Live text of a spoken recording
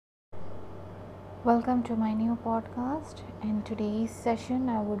Welcome to my new podcast. In today's session,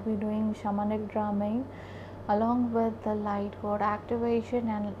 I would be doing shamanic drumming along with the light code activation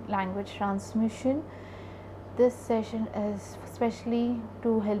and language transmission. This session is especially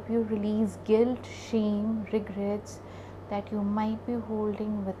to help you release guilt, shame, regrets that you might be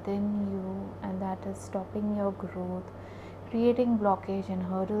holding within you and that is stopping your growth, creating blockage and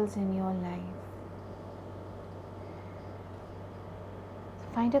hurdles in your life.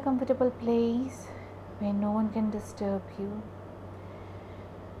 Find a comfortable place where no one can disturb you.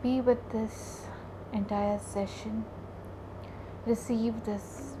 Be with this entire session. Receive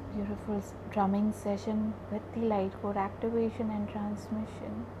this beautiful drumming session with the light code activation and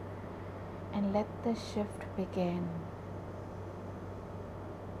transmission, and let the shift begin.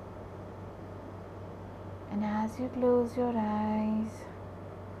 And as you close your eyes,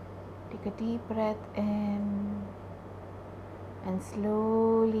 take a deep breath in and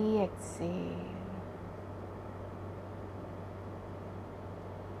slowly exhale.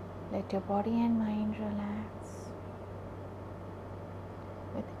 Let your body and mind relax.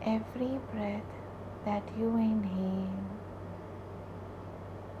 With every breath that you inhale,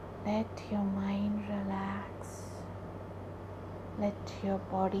 let your mind relax. Let your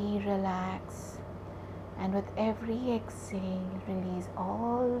body relax. And with every exhale, release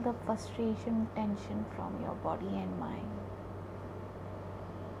all the frustration, tension from your body and mind.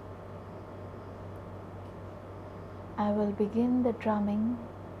 I will begin the drumming.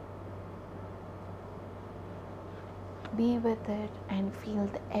 Be with it and feel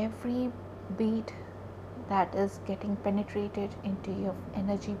every beat that is getting penetrated into your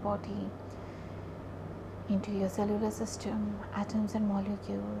energy body, into your cellular system, atoms and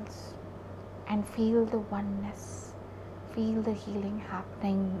molecules, and feel the oneness, feel the healing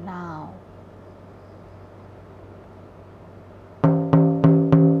happening now.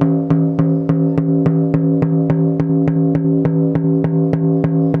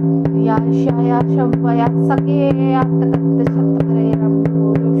 Yashaya Shavaya Sake Atakatta Shatamaram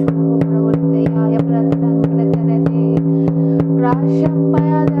Yoshuru Pravurtaya Pratam Pratarate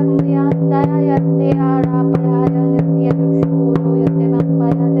Rashampaya Dhyandaya Yandya Rapaya Yandya Yoshuru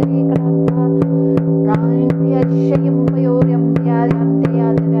Yatemampaya Dekranta Randya Shayampayo Yamya Yandya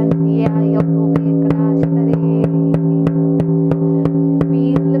Yandya Yotobe Krashtare.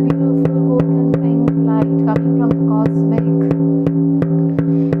 Feel the beautiful golden pink light coming from the cosmic,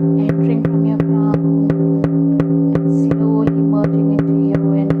 entering from your crown and slowly merging into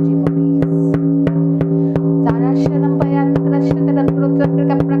your energy bodies. Tarashanam Payat Krashnatam Krutra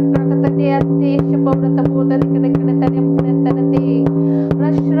Prakrakatayate Shapavrata Purtadikadakarataryam Pratarate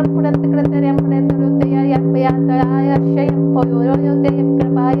Rashra Puratakratariam Pratarutaya Yapayataya Shayam Poyorotaya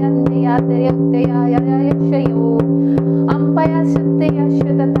Krabayandaya Daryotaya Shayo Ampaya Santaya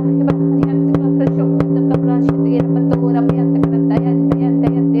Shatataya Bahayataka Prashokataka Prashataya Patora Payatakarataya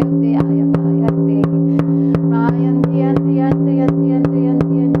Dayataya Payate Ryan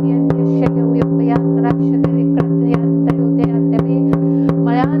Shayo Yapaya Krashataya Krataya Dayotaya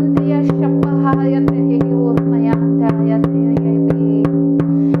Mayantaya Shapahayate Hiyo Mayantaya Yapi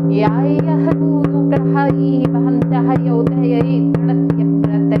Yaya Hadu Grahai Bahantaya Udaya Krataya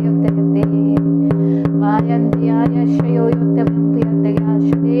Prataya Mayantaya Shayo Yotapaya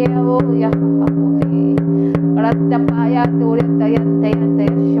Shadeo Yahamote Ratapaya Turitayantaya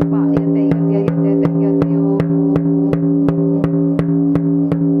Shapaya Tayatayatayatayatyo.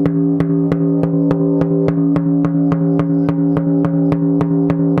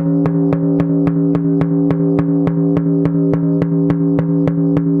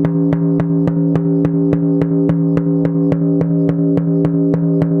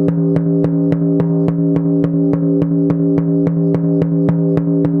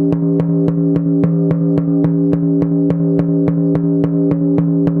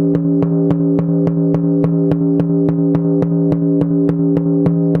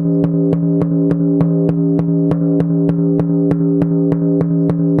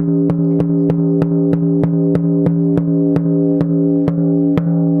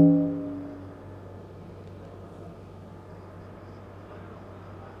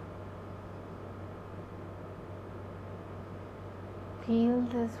 Feel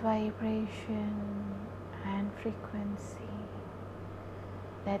this vibration and frequency.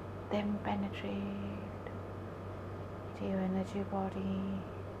 Let them penetrate to your energy body,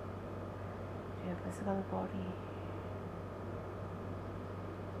 to your physical body.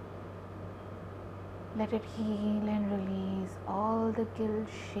 Let it heal and release all the guilt,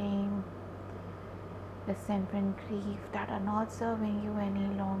 shame, resentment, grief that are not serving you any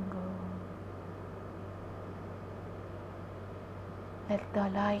longer. Let the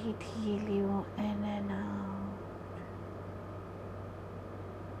light heal you in and out.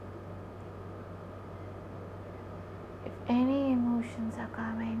 If any emotions are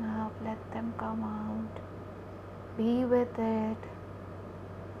coming up, let them come out. Be with it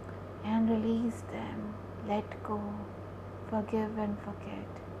and release them. Let go. Forgive and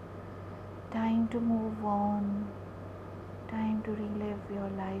forget. Time to move on. Time to relive your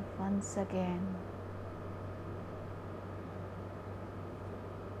life once again.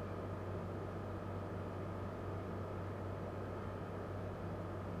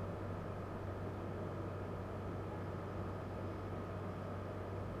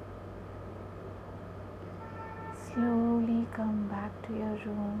 Slowly come back to your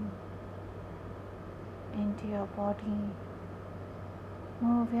room, into your body.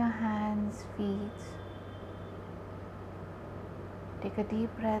 Move your hands, feet. Take a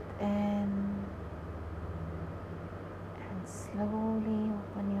deep breath in and slowly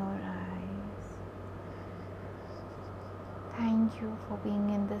open your eyes. Thank you for being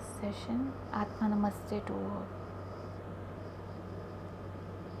in this session. Atma Namaste to all.